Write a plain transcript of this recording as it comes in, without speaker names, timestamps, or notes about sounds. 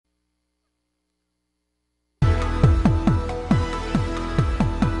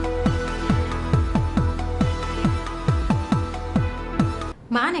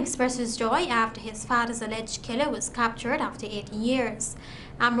expresses joy after his father's alleged killer was captured after 18 years.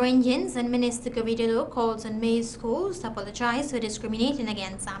 Amerindians and Minister Gavidolo calls on May schools to apologize for discriminating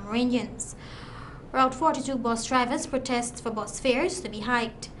against Amerindians. Route 42 bus drivers protest for bus fares to be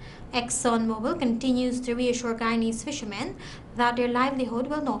hiked. ExxonMobil continues to reassure Guyanese fishermen that their livelihood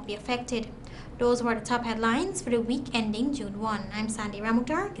will not be affected. Those were the top headlines for the week ending June 1. I'm Sandy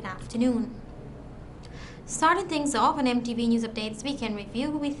Ramutar. Good afternoon. Starting things off on MTV News Updates Weekend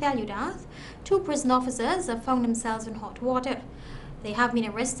Review, we tell you that 2 prison officers have found themselves in hot water. They have been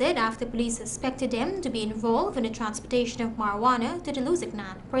arrested after police suspected them to be involved in the transportation of marijuana to the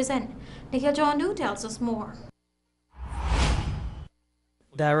Lusignan prison. Nikhil Jondu tells us more.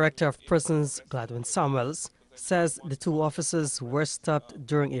 Director of Prisons Gladwin Samuels says the 2 officers were stopped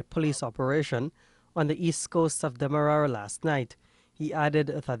during a police operation on the east coast of Demerara last night. He added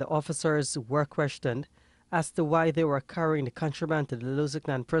that the officers were questioned as to why they were carrying the contraband to the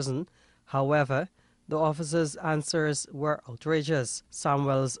Lusignan prison. However, the officers' answers were outrageous.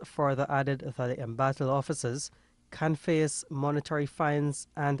 Samuels further added that the embattled officers can face monetary fines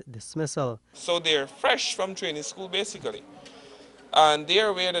and dismissal. So they're fresh from training school basically, and they are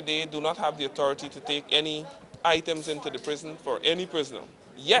aware that they do not have the authority to take any items into the prison for any prisoner.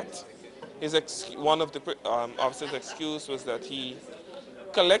 Yet, one of the officers' excuse was that he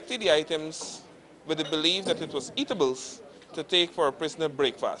collected the items with the belief that it was eatables to take for a prisoner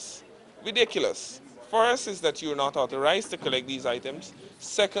breakfast. Ridiculous. First is that you're not authorized to collect these items.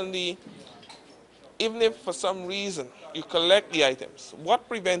 Secondly, even if for some reason you collect the items, what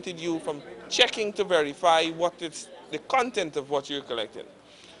prevented you from checking to verify what is the content of what you're collecting?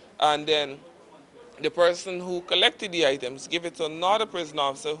 And then the person who collected the items give it to another prison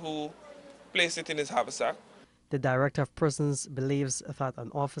officer who placed it in his haversack. The Director of Prisons believes that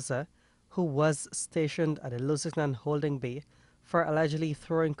an officer who was stationed at the Lusignan holding bay for allegedly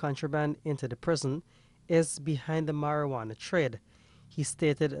throwing contraband into the prison is behind the marijuana trade. He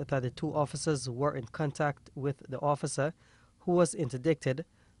stated that the 2 officers were in contact with the officer who was interdicted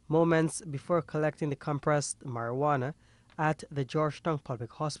moments before collecting the compressed marijuana at the Georgetown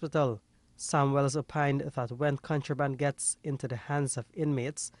Public Hospital. Samuels opined that when contraband gets into the hands of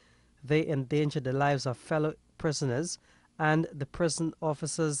inmates, they endanger the lives of fellow prisoners and the prison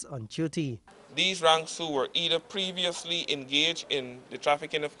officers on duty. These ranks who were either previously engaged in the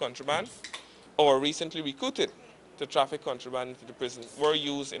trafficking of contraband or recently recruited to traffic contraband into the prison were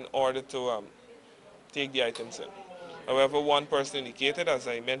used in order to take the items in. However, one person indicated, as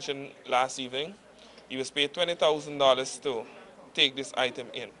I mentioned last evening, he was paid $20,000 to take this item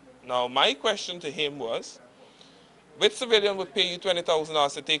in. Now, my question to him was, which civilian would pay you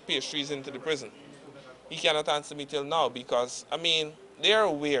 $20,000 to take pastries into the prison? He cannot answer me till now because, I mean, they are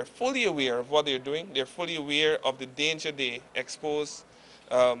aware, fully aware of what they're doing. They're fully aware of the danger they expose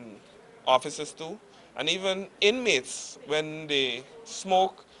officers to. And even inmates, when they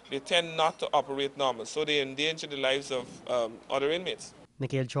smoke, they tend not to operate normal. So they endanger the lives of other inmates.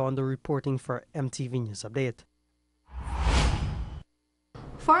 Nikhil Jondu reporting for MTV News Update.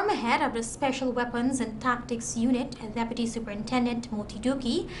 Former head of the Special Weapons and Tactics Unit, Deputy Superintendent Moti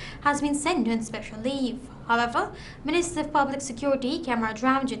Duki, has been sent on special leave. However, Minister of Public Security Camarade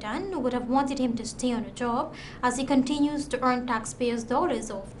Ramjatan would have wanted him to stay on the job as he continues to earn taxpayers' dollars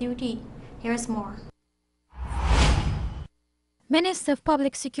off duty. Here's more. Minister of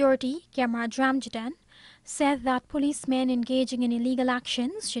Public Security Camarade Ramjatan said that policemen engaging in illegal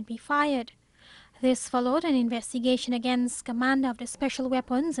actions should be fired. This followed an investigation against Commander of the Special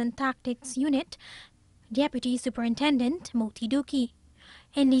Weapons and Tactics Unit, Deputy Superintendent Moti Duki.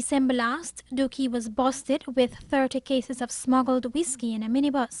 In December last, Duki was busted with 30 cases of smuggled whiskey in a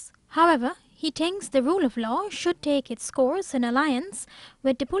minibus. However, he thinks the rule of law should take its course in alliance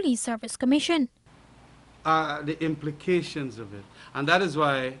with the Police Service Commission. The implications of it, and that is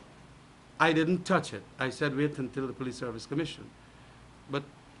why I didn't touch it. I said wait until the Police Service Commission. But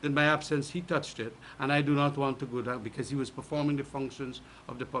in my absence, he touched it, and I do not want to go down because he was performing the functions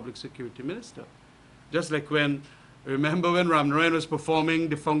of the Public Security Minister. Just like remember when Ramnarayan was performing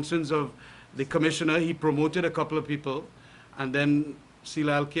the functions of the Commissioner, he promoted a couple of people, and then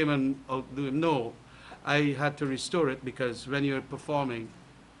Silal came and outdo him. No, I had to restore it because when you're performing,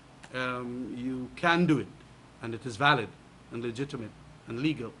 you can do it, and it is valid and legitimate and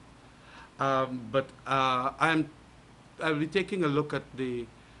legal. But I'll be taking a look at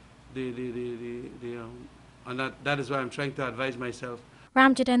and that is why I'm trying to advise myself.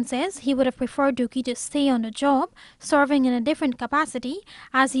 Ramjatan says he would have preferred Duki to stay on the job, serving in a different capacity,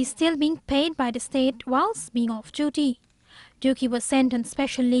 as he's still being paid by the state whilst being off duty. Dookie was sent on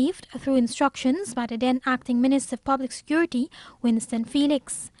special leave through instructions by the then acting Minister of Public Security, Winston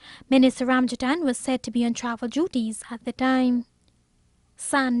Felix. Minister Ramjatan was said to be on travel duties at the time.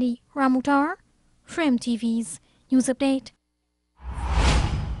 Sandy Ramutar, Frame TV's News Update.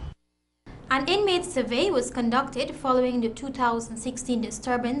 An inmate survey was conducted following the 2016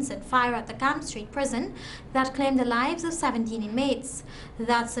 disturbance and fire at the Camp Street prison that claimed the lives of 17 inmates.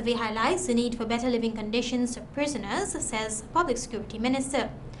 That survey highlights the need for better living conditions for prisoners, says Public Security Minister.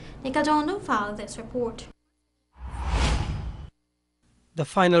 Nicole Jondo filed this report. The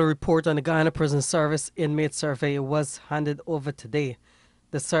final report on the Guyana Prison Service inmate survey was handed over today.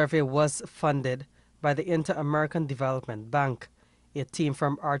 The survey was funded by the Inter-American Development Bank. A team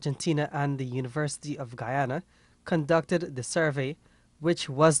from Argentina and the University of Guyana conducted the survey, which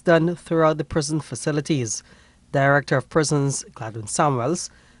was done throughout the prison facilities. Director of Prisons, Gladwin Samuels,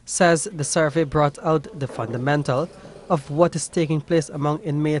 says the survey brought out the fundamental of what is taking place among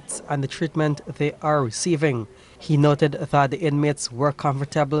inmates and the treatment they are receiving. He noted that the inmates were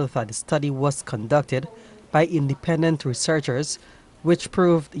comfortable that the study was conducted by independent researchers, which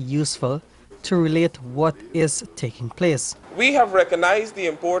proved useful to relate what is taking place. We have recognized the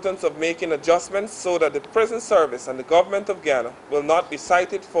importance of making adjustments so that the prison service and the government of Ghana will not be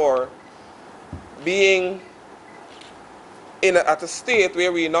cited for being at a state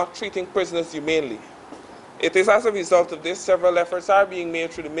where we are not treating prisoners humanely. It is as a result of this, several efforts are being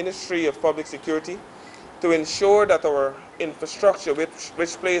made through the Ministry of Public Security to ensure that our infrastructure,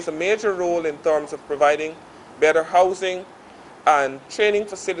 which plays a major role in terms of providing better housing and training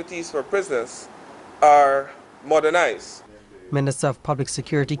facilities for prisoners, are modernized. Minister of Public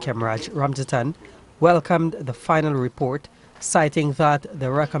Security Kemaraj Ramjatan welcomed the final report, citing that the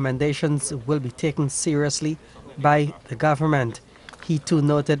recommendations will be taken seriously by the government. He too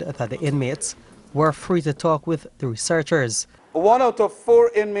noted that the inmates were free to talk with the researchers. 1 out of 4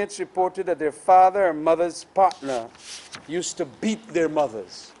 inmates reported that their father or mother's partner used to beat their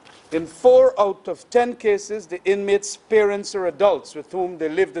mothers. In 4 out of 10 cases, the inmates' parents or adults with whom they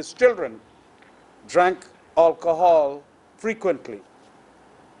lived as children drank alcohol frequently.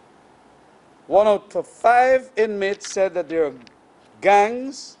 1 out of 5 inmates said that there are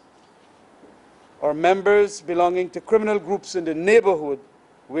gangs or members belonging to criminal groups in the neighborhood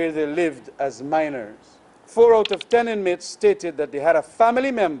where they lived as minors. 4 out of 10 inmates stated that they had a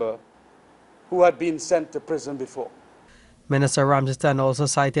family member who had been sent to prison before. Minister Ramjatan also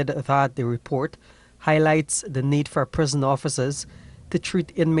cited that the report highlights the need for prison officers to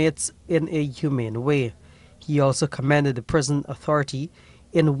treat inmates in a humane way. He also commended the prison authority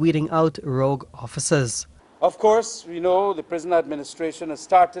in weeding out rogue officers. Of course, we know the prison administration has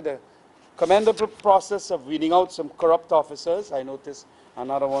started a commendable process of weeding out some corrupt officers. I noticed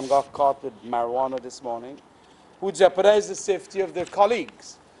another one got caught with marijuana this morning, who jeopardized the safety of their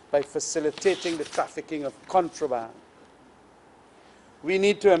colleagues by facilitating the trafficking of contraband. We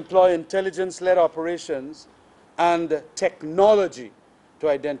need to employ intelligence-led operations and technology to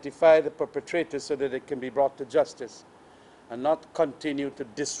identify the perpetrators so that they can be brought to justice and not continue to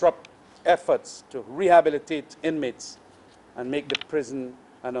disrupt efforts to rehabilitate inmates and make the prison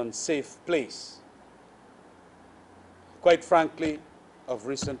an unsafe place. Quite frankly, of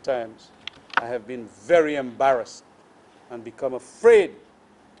recent times, I have been very embarrassed and become afraid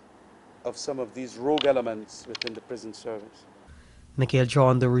of some of these rogue elements within the prison service. Nikhil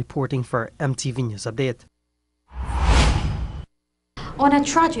Jondo reporting for MTV News Update. On a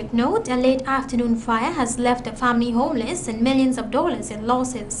tragic note, a late afternoon fire has left the family homeless and millions of dollars in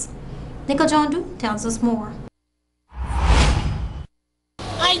losses. Nicole Jondo tells us more.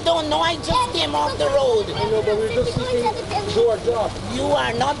 I don't know, I just came off the road. I know, but we're just seeking to do our job. You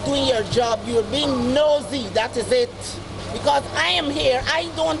are not doing your job, you're being nosy, that is it. Because I am here, I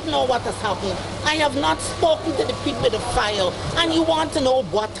don't know what has happened. I have not spoken to the people at the fire, and you want to know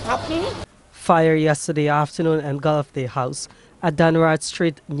what happened? Fire yesterday afternoon engulfed the house at Danrad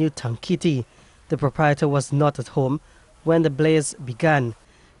Street, New Tankiti. The proprietor was not at home when the blaze began.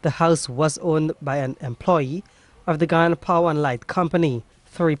 The house was owned by an employee of the Guyana Power and Light Company.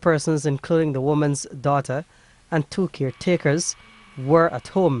 3 persons, including the woman's daughter and 2 caretakers, were at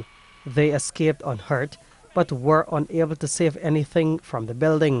home. They escaped unhurt, but were unable to save anything from the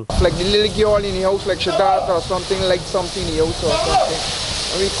building. Like the little girl in the house, like she daughter or something, like something in the house or something.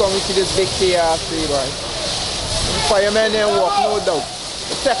 And we come, we see this big chaos, right? The firemen then walk, no doubt.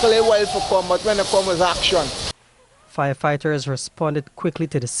 It took a little while to come, but when they come was action. Firefighters responded quickly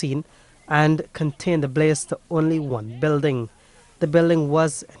to the scene and contained the blaze to only 1 building. The building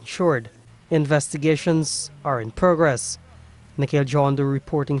was insured. Investigations are in progress. Nikhil Jondo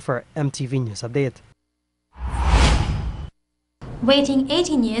reporting for MTV News Update. Waiting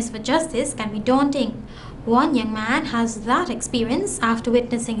 18 years for justice can be daunting. One young man has that experience after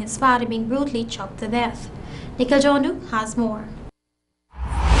witnessing his father being brutally chopped to death. Nikhil Jondu has more.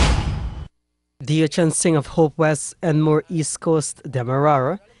 Diochan Singh of Hope West and More East Coast,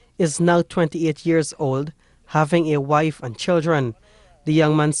 Demerara, is now 28 years old, having a wife and children. The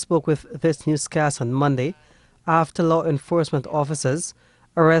young man spoke with this newscast on Monday after law enforcement officers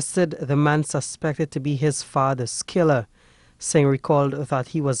arrested the man suspected to be his father's killer. Singh recalled that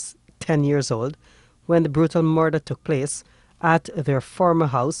he was 10 years old when the brutal murder took place at their former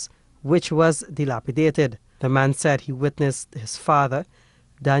house, which was dilapidated. The man said he witnessed his father,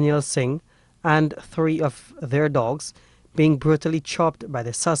 Daniel Singh, and 3 of their dogs being brutally chopped by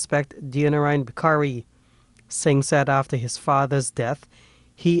the suspect, Dinarayan Bikari. Singh said after his father's death,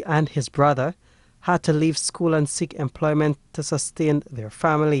 he and his brother had to leave school and seek employment to sustain their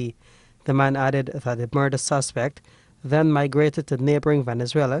family. The man added that the murder suspect then migrated to neighboring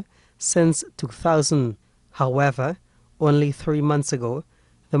Venezuela since 2000. However, only 3 months ago,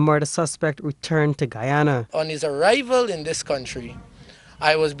 the murder suspect returned to Guyana. On his arrival in this country,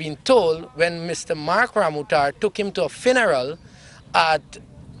 I was being told when Mr. Mark Ramutar took him to a funeral at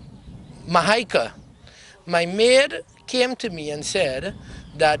Mahaica, my maid came to me and said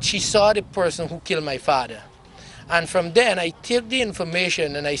that she saw the person who killed my father. And from then I took the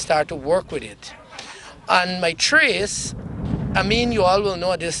information and I started to work with it. And my trace, I mean, you all will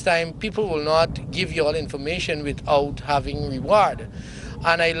know at this time, people will not give you all information without having reward.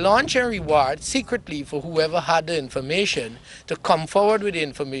 And I launched a reward secretly for whoever had the information to come forward with the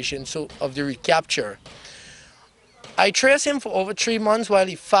information of the recapture. I traced him for over 3 months while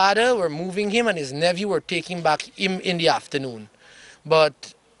his father were moving him and his nephew were taking back him in the afternoon.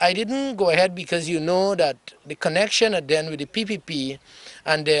 But I didn't go ahead because you know that the connection then with the PPP,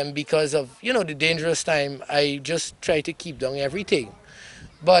 and then because of, the dangerous time, I just try to keep down everything.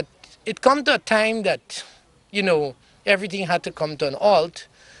 But it come to a time that, everything had to come to an halt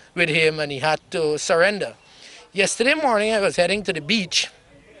with him and he had to surrender. Yesterday morning I was heading to the beach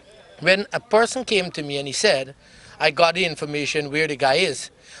when a person came to me and he said, I got the information where the guy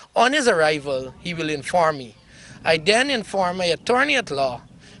is. On his arrival, he will inform me. I then informed my attorney at law,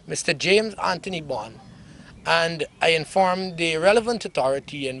 Mr. James Anthony Bond, and I informed the relevant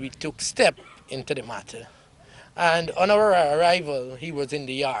authority and we took step into the matter. And on our arrival, he was in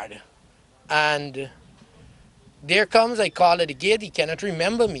the yard. And there comes, I call at the gate, he cannot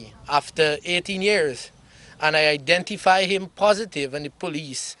remember me after 18 years. And I identify him positive, and the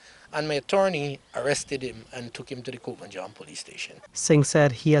police and my attorney arrested him and took him to the Copenhagen police station. Singh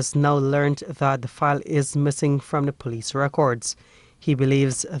said he has now learned that the file is missing from the police records. He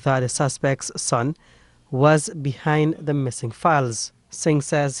believes that the suspect's son was behind the missing files. Singh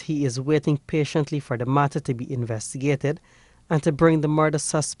says he is waiting patiently for the matter to be investigated and to bring the murder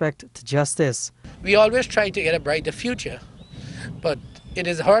suspect to justice. We always try to get a brighter future, but it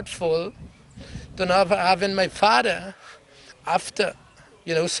is hurtful to not having my father after,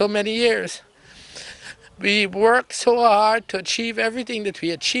 so many years. We work so hard to achieve everything that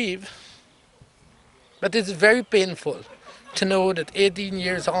we achieve, but it's very painful to know that 18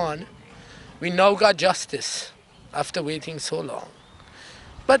 years on, we now got justice after waiting so long.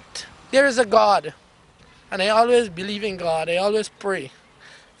 But there is a God, and I always believe in God. I always pray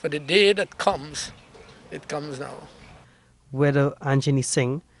for the day that comes. It comes now. Widow Anjani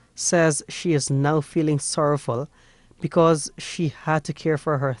Singh says she is now feeling sorrowful because she had to care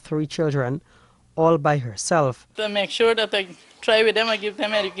for her 3 children all by herself. To make sure that I try with them, I give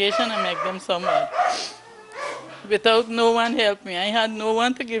them education and make them smart. Without no one help me, I had no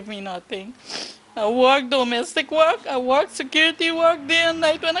one to give me nothing. I work domestic work, I work security work day and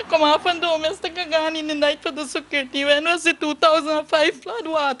night. When I come off from domestic, I go in the night for the security. When it was the 2005 flood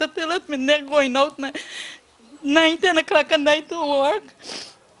water, till it my neck going out 9, 10 o'clock at night to work,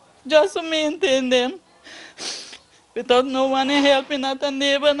 just to maintain them. Without no one helping, not a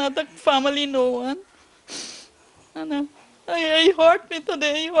neighbor, not a family, no one. And he hurt me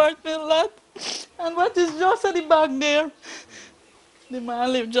today, he hurt me a lot. And what is just at the back there? The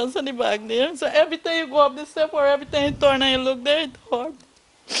man lives just at the back there. So every time you go up the step or every time you turn and you look there, it's hard.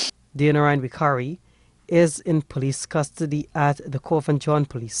 Dinarayan Bikari is in police custody at the Copenhagen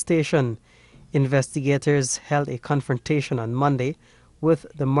police station. Investigators held a confrontation on Monday with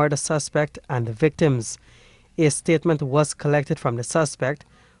the murder suspect and the victims. A statement was collected from the suspect,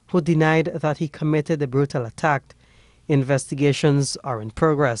 who denied that he committed the brutal attack. Investigations are in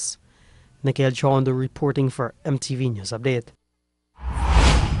progress. Nikhil Jondu reporting for MTV News Update.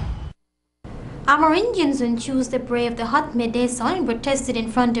 Amerindians on Tuesday braved the hot midday sun and protested in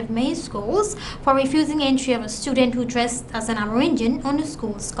front of Maize schools for refusing entry of a student who dressed as an Amerindian on the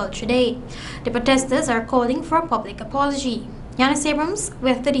school's Culture Day. The protesters are calling for a public apology. Yanis Abrams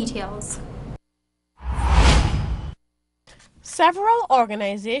with the details. Several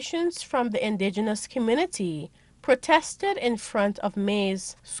organizations from the indigenous community protested in front of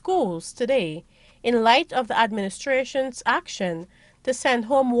Maize schools today in light of the administration's action to send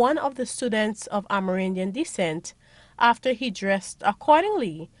home one of the students of Amerindian descent after he dressed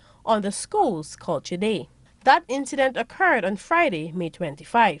accordingly on the school's Culture Day. That incident occurred on Friday, May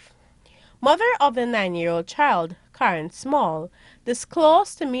 25. Mother of the 9-year-old child, Karen Small,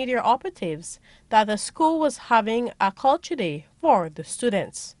 disclosed to media operatives that the school was having a Culture Day for the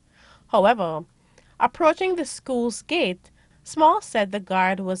students. However, approaching the school's gate, Small said the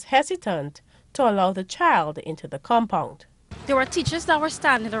guard was hesitant to allow the child into the compound. There were teachers that were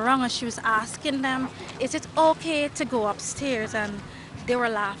standing around and she was asking them, is it okay to go upstairs? And they were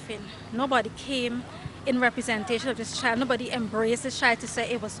laughing. Nobody came in representation of this child. Nobody embraced this child to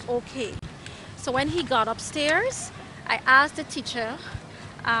say it was okay. So when he got upstairs, I asked the teacher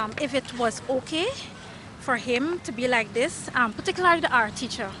if it was okay for him to be like this, particularly the art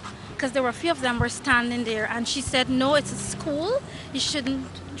teacher, because there were a few of them were standing there, and she said, no, it's a school, you shouldn't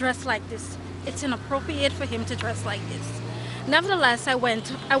dress like this. It's inappropriate for him to dress like this. Nevertheless, I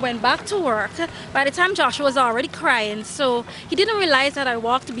went back to work. By the time Joshua was already crying, so he didn't realize that I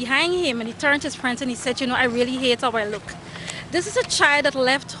walked behind him, and he turned to his friends and he said, you know, I really hate how I look. This is a child that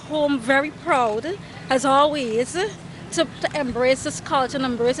left home very proud, as always, to embrace his culture and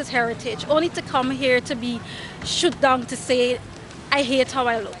embrace his heritage, only to come here to be shut down to say, I hate how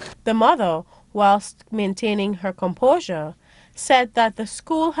I look. The mother, whilst maintaining her composure, said that the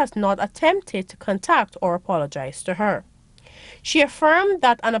school has not attempted to contact or apologize to her. She affirmed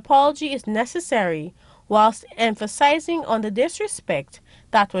that an apology is necessary whilst emphasizing on the disrespect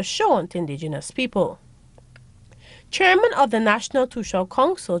that was shown to indigenous people. Chairman of the National Tushal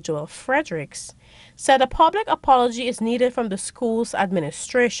Council, Joel Fredericks, said a public apology is needed from the school's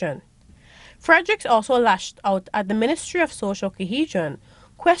administration. Fredericks also lashed out at the Ministry of Social Cohesion,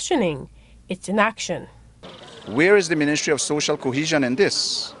 questioning its inaction. Where is the Ministry of Social Cohesion in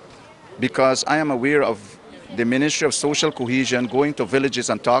this? Because I am aware of the Ministry of Social Cohesion going to villages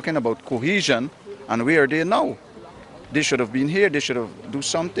and talking about cohesion, and where are they now? They should have been here, they should have do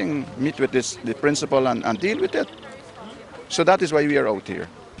something, meet with the principal and deal with it. So that is why we are out here.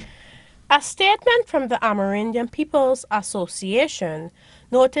 A statement from the Amerindian People's Association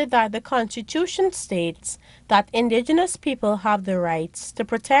noted that the Constitution states that indigenous people have the rights to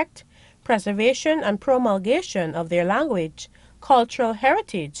protect, preservation and promulgation of their language, cultural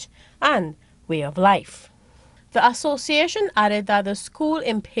heritage, and way of life. The association added that the school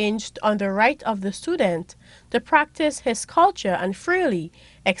impinged on the right of the student to practice his culture and freely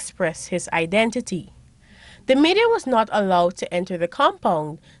express his identity. The media was not allowed to enter the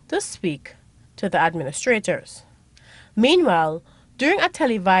compound to speak to the administrators. Meanwhile, during a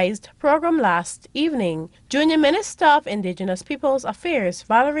televised program last evening, Junior Minister of Indigenous Peoples Affairs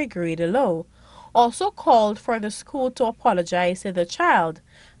Valerie Guerrero also called for the school to apologize to the child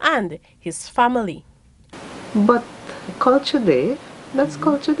and his family. But Culture Day, that's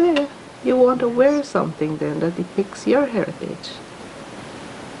Culture Day. You want to wear something then that depicts your heritage.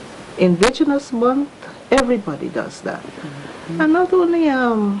 Indigenous Month, everybody does that. And not only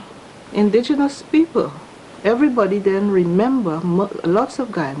indigenous people, everybody then remember, lots of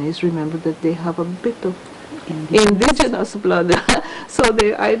Guyanese remember that they have a bit of indigenous blood. So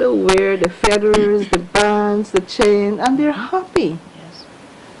they either wear the feathers, the bands, the chain, and they're happy. Yes.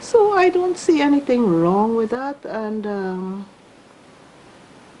 So I don't see anything wrong with that, and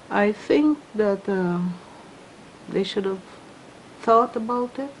I think that they should have thought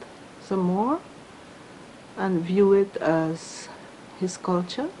about it some more and view it as his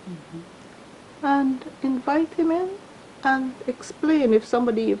culture, and invite him in and explain. If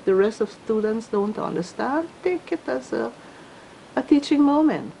the rest of students don't understand, take it as a teaching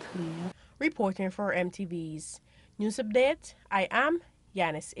moment. Reporting for MTV's News Update, I am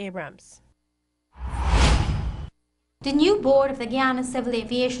Yanis Abrams. The new board of the Guyana Civil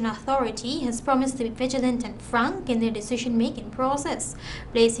Aviation Authority has promised to be vigilant and frank in their decision-making process,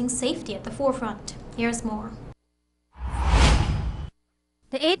 placing safety at the forefront. Here's more.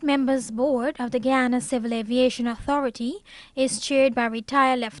 The 8-member board of the Guyana Civil Aviation Authority is chaired by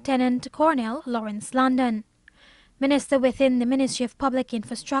retired Lieutenant Colonel Lawrence London. Minister within the Ministry of Public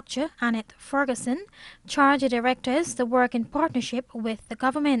Infrastructure, Annette Ferguson, charged the directors to work in partnership with the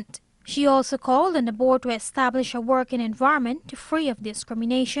government. She also called on the board to establish a working environment free of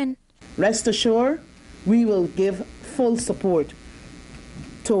discrimination. Rest assured, we will give full support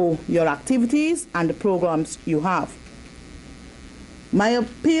to your activities and the programs you have. My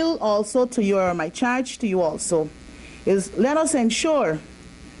appeal also to you, or my charge to you also, is let us ensure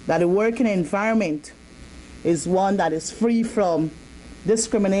that the working environment is one that is free from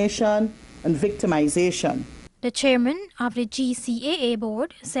discrimination and victimization. The chairman of the GCAA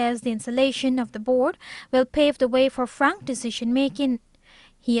board says the installation of the board will pave the way for frank decision-making.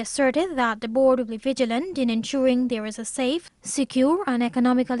 He asserted that the board will be vigilant in ensuring there is a safe, secure and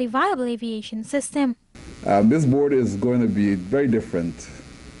economically viable aviation system. This board is going to be very different.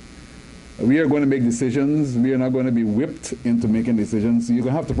 We are going to make decisions. We are not going to be whipped into making decisions. You're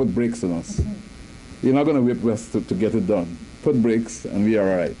going to have to put brakes on us. You're not going to whip us to get it done. Put brakes and we are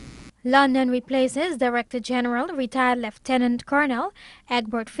all right. London replaces Director General retired Lieutenant Colonel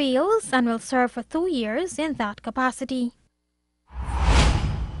Egbert Fields and will serve for 2 years in that capacity.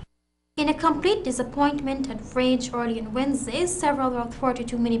 In a complete disappointment and rage early on Wednesday, several Route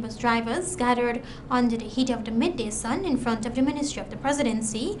 42 minibus drivers gathered under the heat of the midday sun in front of the Ministry of the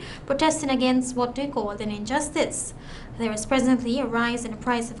Presidency, protesting against what they called an injustice. There is presently a rise in the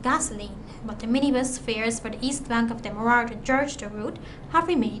price of gasoline, but the minibus fares for the east bank of the Morar to Georgetown route have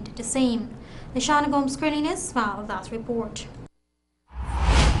remained the same. Leshana Gomes-Skrilinis filed that report.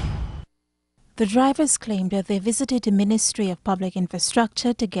 The drivers claimed that they visited the Ministry of Public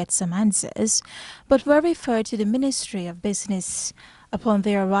Infrastructure to get some answers, but were referred to the Ministry of Business. Upon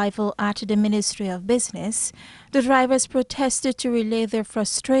their arrival at the Ministry of Business, the drivers protested to relay their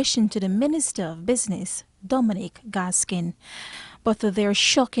frustration to the Minister of Business, Dominic Gaskin. But to their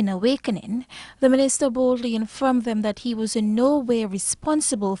shocking awakening, the minister boldly informed them that he was in no way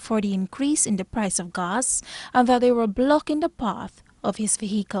responsible for the increase in the price of gas and that they were blocking the path of his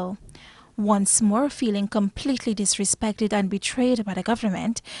vehicle. Once more feeling completely disrespected and betrayed by the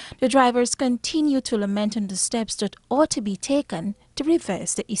government, the drivers continue to lament on the steps that ought to be taken to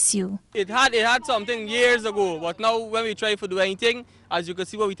reverse the issue. It had something years ago, but now when we try to do anything, as you can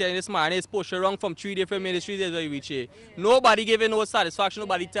see what we telling this man is pushed around from 3 different ministries as we reach here. Nobody giving no satisfaction,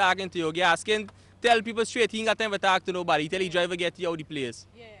 nobody talking to you. Gaskin tell people straight, he ain't got time to talk to nobody. He tell the driver get you out of the place.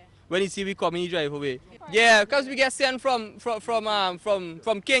 Yeah. When he see we coming, he drive away. Yeah, because we get sent from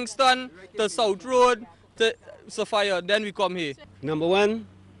Kingston to South Road to Sophia, then we come here. Number one,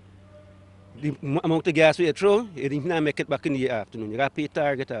 the amount of gas we throw, you didn't make it back in the afternoon. You got to pay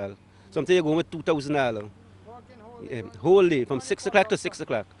target all. Sometimes you go with $2,000. Whole day, from 6 o'clock to 6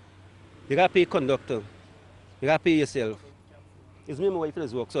 o'clock. You got to pay conductor. You got to pay yourself. It's me and my wife for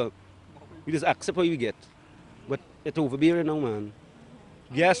this work, so we just accept what we get. But it's overbearing now, man.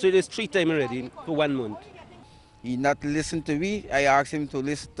 Gas rate is 3 times already for 1 month. He not listened to me. I asked him to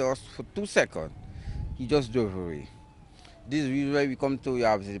listen to us for 2 seconds. He just drove away. This is why we come to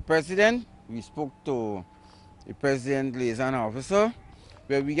the president. We spoke to the president liaison officer,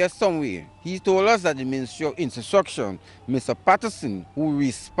 where we get somewhere. He told us that the Ministry of Infrastructure, Mr. Patterson, who is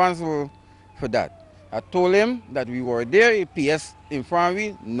responsible for that. I told him that we were there, PS informed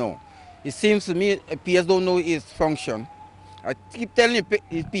me, no. It seems to me PS don't know its function. I keep telling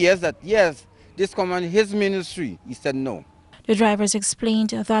PS that yes, this come on his ministry. He said no. The drivers explained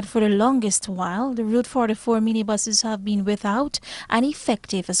that for the longest while, the Route 44 minibuses have been without an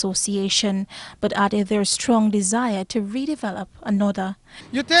effective association, but added their strong desire to redevelop another.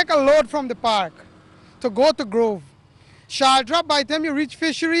 You take a load from the park to go to Grove. Shall drop by the time you reach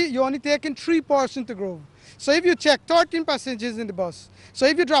Fishery, you're only taking 3 persons to Grove. So if you check 13 passengers in the bus, so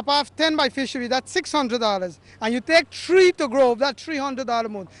if you drop off 10 by Fishery, that's $600. And you take 3 to Grove, that's $300 a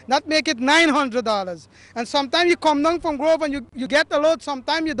month. That make it $900. And sometimes you come down from Grove and you get a load,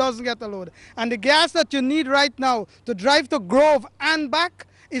 sometimes you doesn't get a load. And the gas that you need right now to drive to Grove and back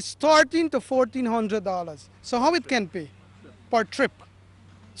is $1,300 to $1,400. So how it can pay per trip?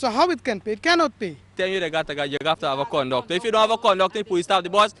 So how it can pay? It cannot pay. Tell you you have to have a conductor. If you don't have a conductor, police stop the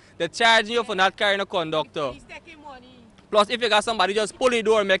bus, they're charging you for not carrying a conductor. Plus, if you got somebody just pulling the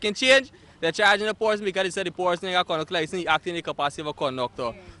door making change, they're charging the person because they said the person ain't got a conductor license, acting in the capacity of a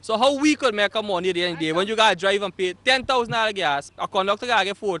conductor. So how we could make a money at the end of the day when you got to drive and pay $10,000 gas, a conductor got to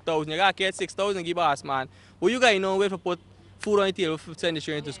get $4,000, you got to get $6,000 give us, man. Well, you got to know where to put food on the table to send the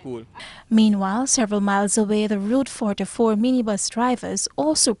children to school. Meanwhile, several miles away, the Route 44 minibus drivers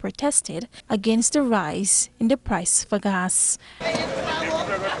also protested against the rise in the price for gas.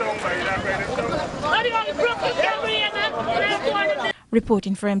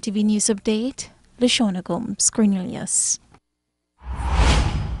 Reporting for MTV News Update, Leshana Gomes-Skrilinis.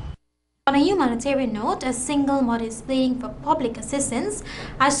 On a humanitarian note, a single mother is pleading for public assistance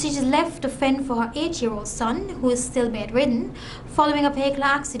as she is left to fend for her 8-year-old son, who is still bedridden, following a vehicular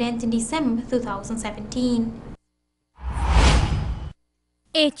accident in December 2017.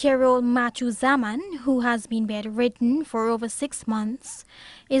 8-year-old Matthew Zaman, who has been bedridden for over 6 months,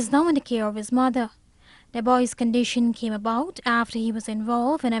 is now in the care of his mother. The boy's condition came about after he was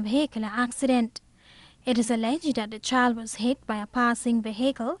involved in a vehicular accident. It is alleged that the child was hit by a passing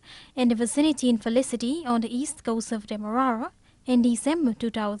vehicle in the vicinity in Felicity on the east coast of Demerara in December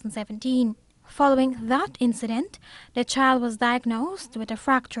 2017. Following that incident, the child was diagnosed with a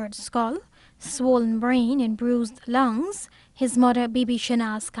fractured skull, swollen brain and bruised lungs, his mother Bibi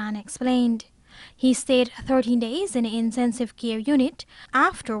Shanaz Khan explained. He stayed 13 days in the intensive care unit,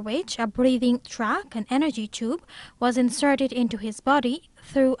 after which a breathing track and energy tube was inserted into his body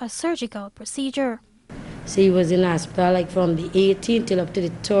through a surgical procedure. So he was in hospital like from the 18th till up to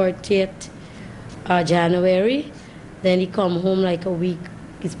the 30th January. Then he come home like a week.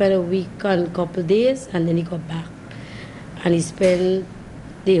 He spent a week and a couple days, and then he got back. And he spent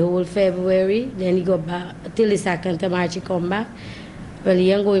the whole February. Then he got back till the 2nd of March. He come back. Well,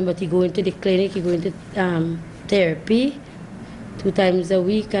 he ain't going, but he going to the clinic. He going to therapy 2 times a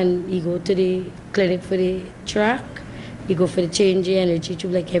week, and he go to the clinic for the track. He go for the change the energy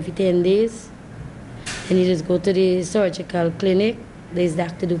tube like every 10 days. And he just go to the surgical clinic, there's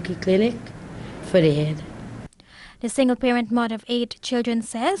Dr. Duki Clinic, for the head. The single-parent mother of 8 children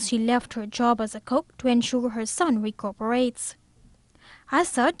says she left her job as a cook to ensure her son recuperates. As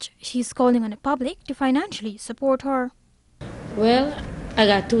such, she's calling on the public to financially support her. Well, I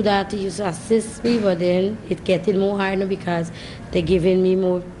got 2 daughters used to assist me, but then it's getting more hard now because they're giving me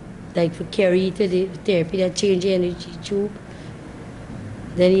more, like for carry to the therapy that change the energy tube.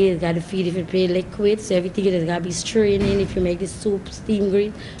 Then you got to feed if you pay liquid, so everything has got to be straining. If you make the soup steam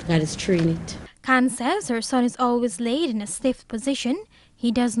green, you got to strain it. Khan says her son is always laid in a stiff position.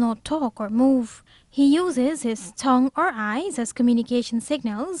 He does not talk or move. He uses his tongue or eyes as communication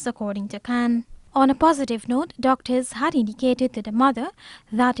signals, according to Khan. On a positive note, doctors had indicated to the mother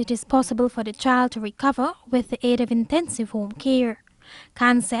that it is possible for the child to recover with the aid of intensive home care.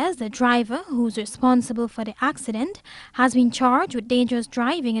 Khan says the driver, who's responsible for the accident, has been charged with dangerous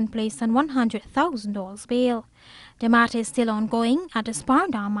driving and placed on $100,000 bail. The matter is still ongoing at the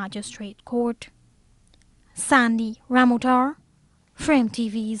Sparta Magistrate Court. Sandy Ramutar, Frame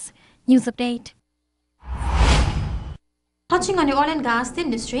TV's News Update. Touching on the oil and gas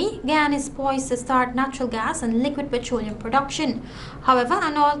industry, Guyana is poised to start natural gas and liquid petroleum production. However,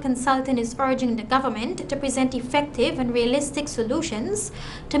 an oil consultant is urging the government to present effective and realistic solutions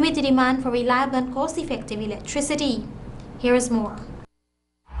to meet the demand for reliable and cost-effective electricity. Here is more.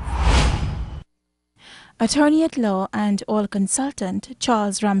 Attorney at law and oil consultant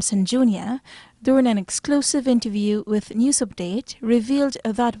Charles Ramson Jr., during an exclusive interview with News Update, revealed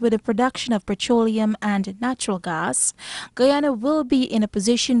that with the production of petroleum and natural gas, Guyana will be in a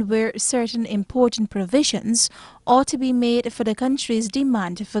position where certain important provisions ought to be made for the country's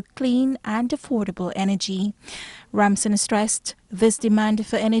demand for clean and affordable energy. Ramson stressed this demand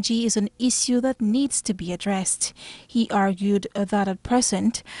for energy is an issue that needs to be addressed. He argued that at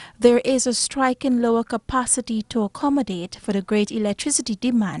present, there is a striking lower capacity to accommodate for the great electricity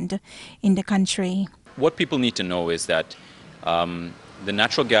demand in the country. What people need to know is that the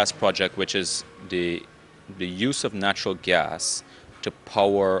natural gas project, which is the use of natural gas to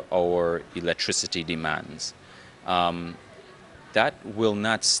power our electricity demands, that will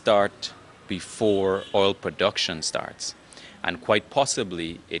not start before oil production starts. And quite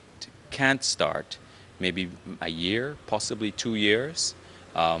possibly it can't start maybe a year, possibly 2 years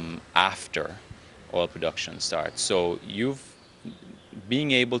after oil production starts. So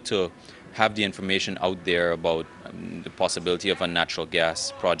being able to have the information out there about the possibility of a natural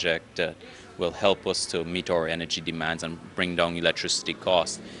gas project that will help us to meet our energy demands and bring down electricity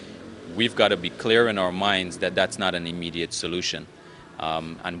costs, we've got to be clear in our minds that that's not an immediate solution.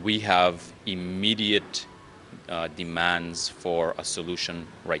 And we have immediate demands for a solution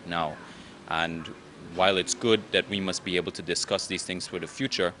right now. And while it's good that we must be able to discuss these things for the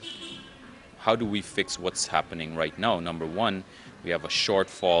future, how do we fix what's happening right now? Number one, we have a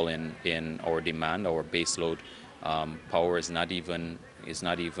shortfall in our demand. Our baseload power is not even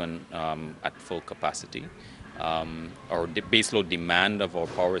at full capacity. Our baseload demand of our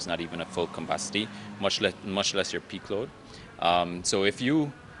power is not even at full capacity, much less your peak load. So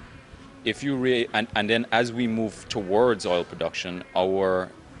and then as we move towards oil production, our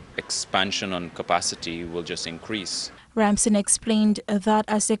expansion on capacity will just increase. Ramson explained that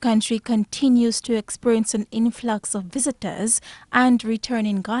as the country continues to experience an influx of visitors and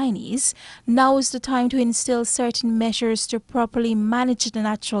returning Guyanese, now is the time to instill certain measures to properly manage the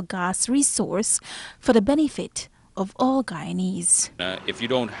natural gas resource for the benefit of all Guyanese. If you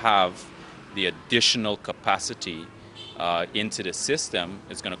don't have the additional capacity into the system,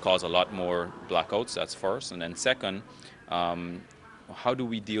 it's going to cause a lot more blackouts, that's first. And then second, how do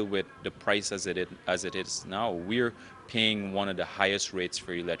we deal with the price as it is now? We're paying one of the highest rates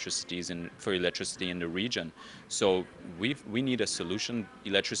for electricity in the region. So we need a solution.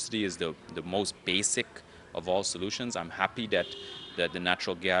 Electricity is the most basic of all solutions. I'm happy that the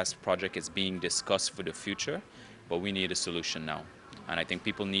natural gas project is being discussed for the future, but we need a solution now. And I think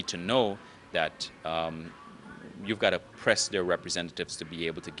people need to know that you've got to press their representatives to be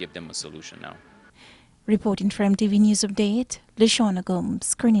able to give them a solution now. Reporting from MTV News Update, Lashona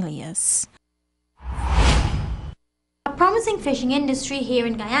Gomes, Cornelius. A promising fishing industry here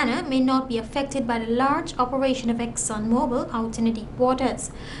in Guyana may not be affected by the large operation of ExxonMobil out in the deep waters.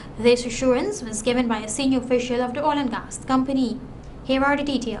 This assurance was given by a senior official of the oil and gas company. Here are the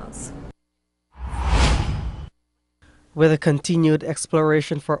details. With a continued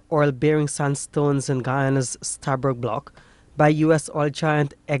exploration for oil-bearing sandstones in Guyana's Stabroek Block by U.S. oil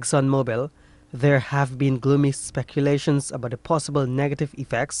giant ExxonMobil, there have been gloomy speculations about the possible negative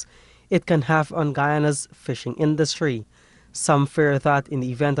effects it can have on Guyana's fishing industry. Some fear that in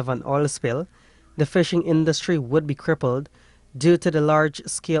the event of an oil spill, the fishing industry would be crippled due to the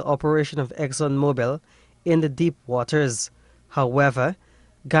large-scale operation of ExxonMobil in the deep waters. However,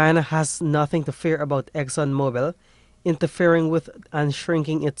 Guyana has nothing to fear about ExxonMobil interfering with and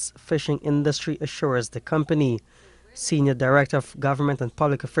shrinking its fishing industry, assures the company. Senior Director of Government and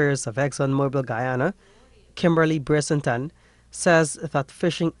Public Affairs of ExxonMobil Guyana, Kimberly Brissington, says that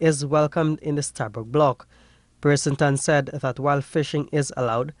fishing is welcomed in the Stabroek Block. Brissington said that while fishing is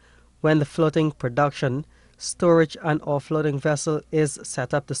allowed when the floating production, storage and offloading vessel is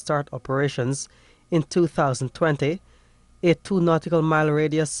set up to start operations in 2020, a 2 nautical mile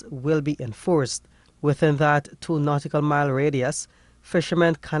radius will be enforced. Within that 2 nautical mile radius,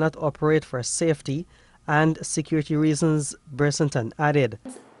 fishermen cannot operate for safety and security reasons, Brissington added.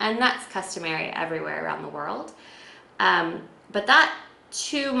 And that's customary everywhere around the world. But that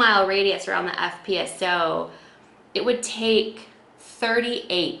 2 mile radius around the FPSO, it would take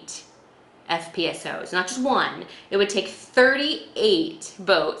 38 FPSOs, not just one. It would take 38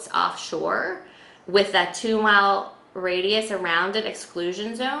 boats offshore with that 2 mile radius around an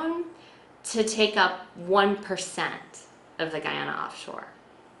exclusion zone to take up 1% of the Guyana offshore.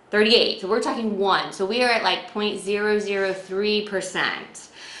 38, so we're talking 1. So we are at like 0.003%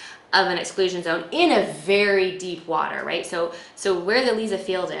 of an exclusion zone in a very deep water, right? So where the Liza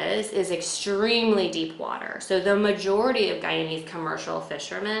field is extremely deep water. So the majority of Guyanese commercial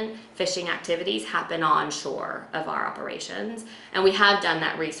fishermen, fishing activities happen onshore of our operations. And we have done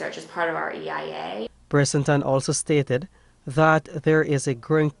that research as part of our EIA. Brissington also stated that there is a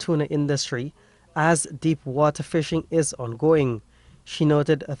growing tuna industry as deep water fishing is ongoing. She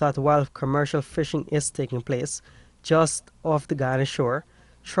noted that while commercial fishing is taking place just off the Guyana shore,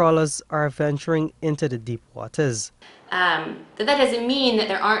 trawlers are venturing into the deep waters. That doesn't mean that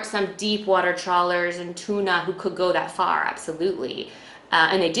there aren't some deep water trawlers and tuna who could go that far, absolutely.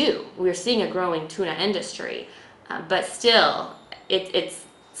 And they do. We're seeing a growing tuna industry. But still, it's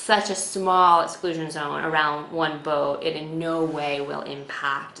such a small exclusion zone around one boat, it in no way will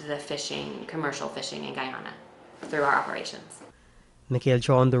impact the fishing, commercial fishing in Guyana through our operations. Nikhil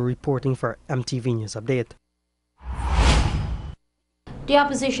John, reporting for MTV News Update. The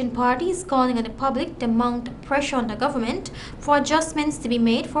opposition party is calling on the public to mount pressure on the government for adjustments to be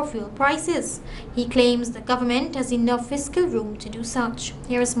made for fuel prices. He claims the government has enough fiscal room to do such.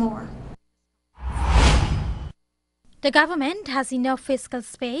 Here is more. The government has enough fiscal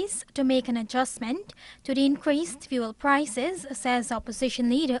space to make an adjustment to the increased fuel prices, says opposition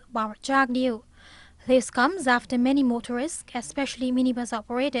leader Bharat Jagdeo. This comes after many motorists, especially minibus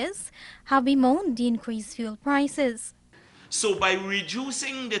operators, have bemoaned the increased fuel prices. So by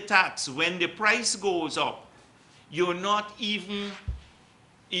reducing the tax when the price goes up, you're not even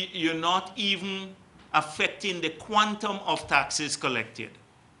affecting the quantum of taxes collected,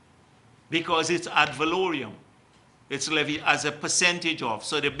 because it's ad valorem. It's levied as a percentage of.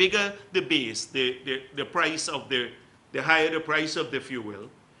 So the bigger the base, the price of the higher the price of the fuel,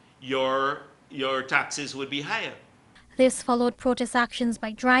 your taxes would be higher. This followed protest actions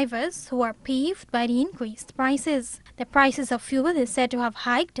by drivers who are peeved by the increased prices. The prices of fuel is said to have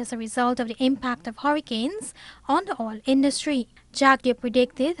hiked as a result of the impact of hurricanes on the oil industry. Jagdeo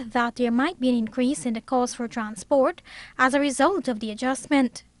predicted that there might be an increase in the cost for transport as a result of the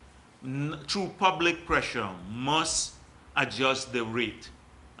adjustment. Through public pressure, must adjust the rate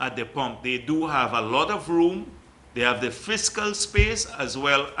at the pump. They do have a lot of room. They have the fiscal space as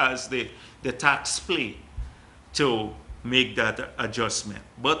well as the tax play to make that adjustment.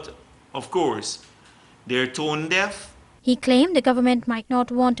 But of course, they're tone deaf. He claimed the government might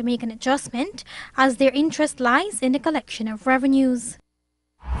not want to make an adjustment as their interest lies in the collection of revenues.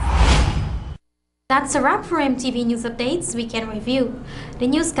 That's a wrap for MTV News Updates Weekend Review. The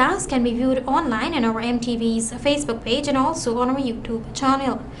newscast can be viewed online on our MTV's Facebook page and also on our YouTube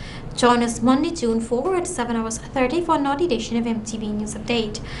channel. Join us Monday, June 4 at 7:30 for another edition of MTV News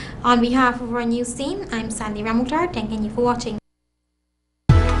Update. On behalf of our news team, I'm Sandy Ramutar, thanking you for watching.